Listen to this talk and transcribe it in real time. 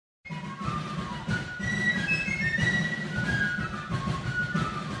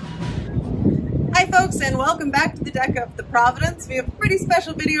folks, and welcome back to the deck of the Providence. We have a pretty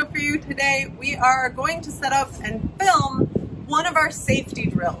special video for you today. We are going to set up and film one of our safety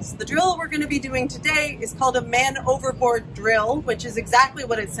drills. The drill we're going to be doing today is called a man overboard drill, which is exactly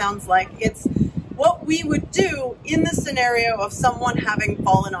what it sounds like. It's what we would do in the scenario of someone having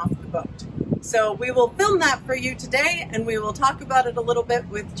fallen off the boat. So we will film that for you today, and we will talk about it a little bit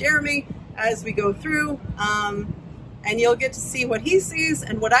with Jeremy as we go through, and you'll get to see what he sees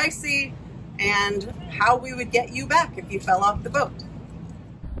and what I see, and how we would get you back if you fell off the boat.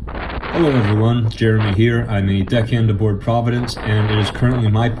 Hello everyone, Jeremy here. I'm a deckhand aboard Providence, and it is currently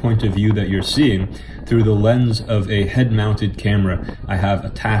my point of view that you're seeing through the lens of a head-mounted camera I have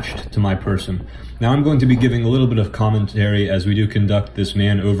attached to my person. Now I'm going to be giving a little bit of commentary as we do conduct this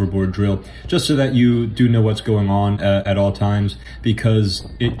man overboard drill, just so that you do know what's going on at all times, because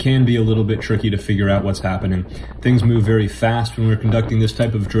it can be a little bit tricky to figure out what's happening. Things move very fast when we're conducting this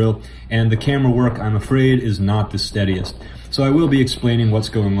type of drill, and the camera work, I'm afraid, is not the steadiest. So I will be explaining what's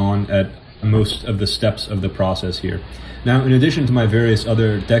going on at most of the steps of the process here. Now, in addition to my various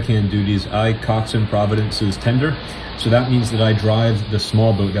other deckhand duties, I coxswain Providence's tender, so that means that I drive the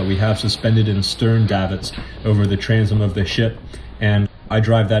small boat that we have suspended in stern davits over the transom of the ship, and I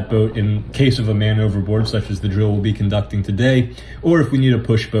drive that boat in case of a man overboard, such as the drill we'll be conducting today, or if we need a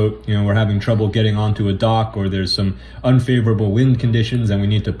push boat, we're having trouble getting onto a dock, or there's some unfavorable wind conditions and we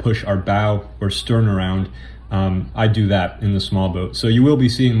need to push our bow or stern around. I do that in the small boat. So you will be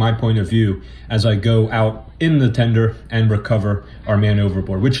seeing my point of view as I go out in the tender and recover our man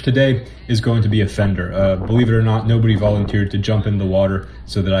overboard, which today is going to be a fender. Believe it or not, nobody volunteered to jump in the water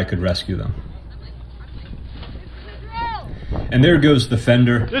so that I could rescue them. And there goes the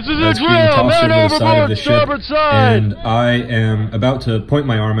fender that's being tossed over the side of the ship, and I am about to point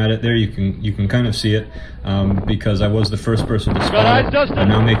my arm at it. There you can kind of see it, because I was the first person to spot it. I'm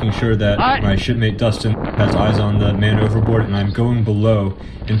now making sure that my shipmate Dustin has eyes on the man overboard, and I'm going below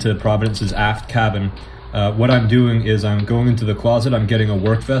into Providence's aft cabin. What I'm doing is I'm going into the closet, I'm getting a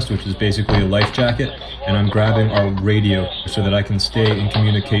work vest, which is basically a life jacket, and I'm grabbing our radio so that I can stay in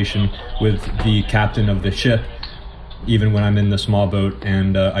communication with the captain of the ship, even when I'm in the small boat,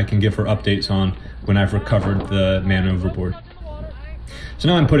 and I can give her updates on when I've recovered the man overboard. So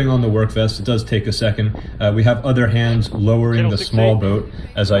now I'm putting on the work vest. It does take a second. We have other hands lowering the small boat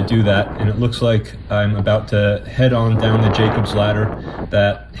as I do that, and it looks like I'm about to head on down the Jacob's ladder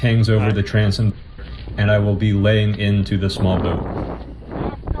that hangs over the transom, and I will be laying into the small boat.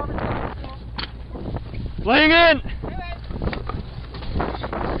 Laying in!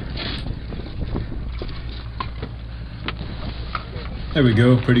 There we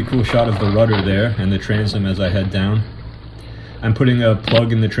go, pretty cool shot of the rudder there and the transom as I head down. I'm putting a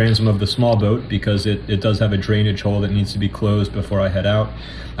plug in the transom of the small boat because it does have a drainage hole that needs to be closed before I head out.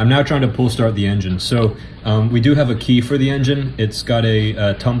 I'm now trying to pull start the engine. So we do have a key for the engine. It's got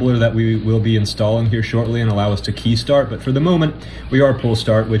a tumbler that we will be installing here shortly and allow us to key start, but for the moment we are pull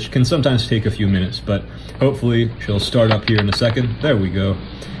start, which can sometimes take a few minutes, but hopefully she'll start up here in a second. There we go.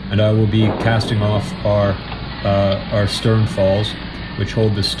 And I will be casting off our stern falls, which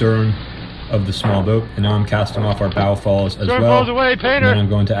hold the stern of the small boat, and now I'm casting off our bow falls as stern well. Falls away, painter. And then I'm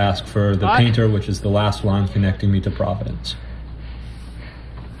going to ask for the painter, which is the last line connecting me to Providence.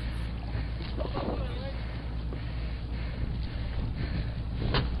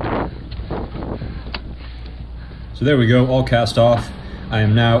 So there we go, all cast off. I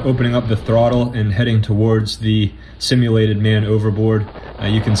am now opening up the throttle and heading towards the simulated man overboard.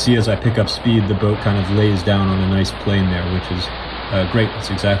 You can see as I pick up speed, the boat kind of lays down on a nice plane there, which is great. That's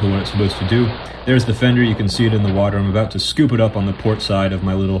exactly what it's supposed to do. There's the fender. You can see it in the water. I'm about to scoop it up on the port side of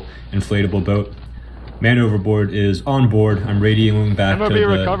my little inflatable boat. Man overboard is on board. I'm radioing back to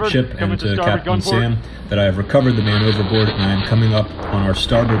the ship and to Captain Sam that I have recovered the man overboard, and I am coming up on our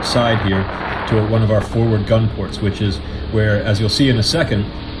starboard side here to one of our forward gun ports, which is where, as you'll see in a second,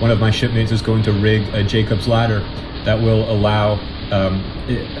 one of my shipmates is going to rig a Jacob's ladder that will allow,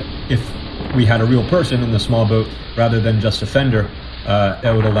 if we had a real person in the small boat rather than just a fender,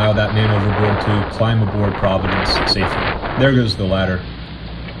 that would allow that man overboard to climb aboard Providence safely. There goes the ladder,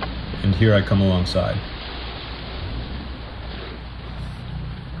 and here I come alongside.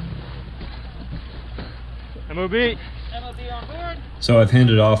 MOB. MOB on board. So I've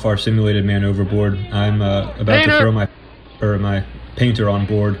handed off our simulated man overboard. I'm about to throw my painter on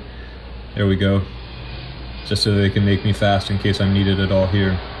board. There we go. Just so they can make me fast in case I'm needed at all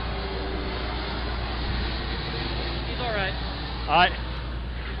here. He's alright. Alright.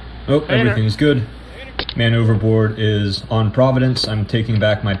 Oh, everything's good. Man overboard is on Providence. I'm taking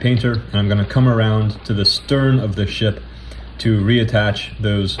back my painter, and I'm going to come around to the stern of the ship to reattach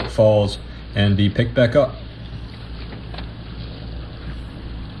those falls and be picked back up.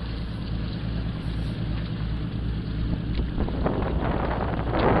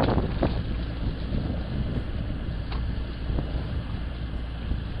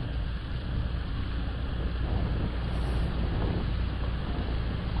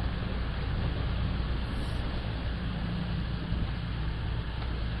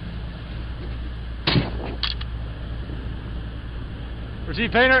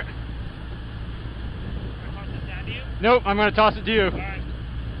 Receive painter. Nope, I'm going to toss it to you.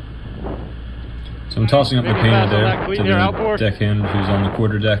 So I'm tossing up the painter there to the outboard. deckhand who's on the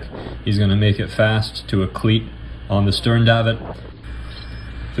quarter deck. He's going to make it fast to a cleat on the stern davit.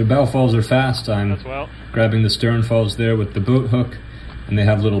 So bow falls are fast. I'm grabbing the stern falls there with the boat hook, and they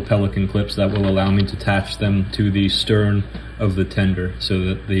have little pelican clips that will allow me to attach them to the stern of the tender so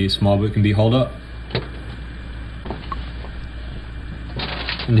that the small boat can be hauled up.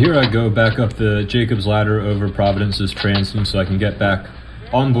 And here I go back up the Jacob's ladder over Providence's transom so I can get back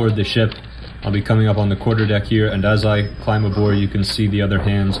on board the ship. I'll be coming up on the quarter deck here, and as I climb aboard you can see the other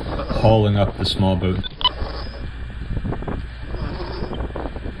hands hauling up the small boat.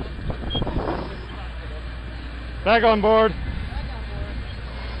 Back on board.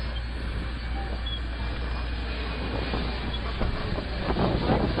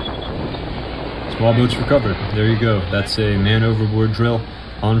 Small boat's recovered. There you go. That's a man overboard drill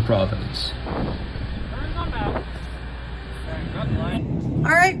on Providence.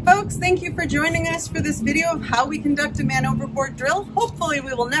 Alright folks, thank you for joining us for this video of how we conduct a man overboard drill. Hopefully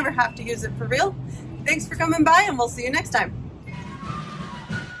we will never have to use it for real. Thanks for coming by, and we'll see you next time.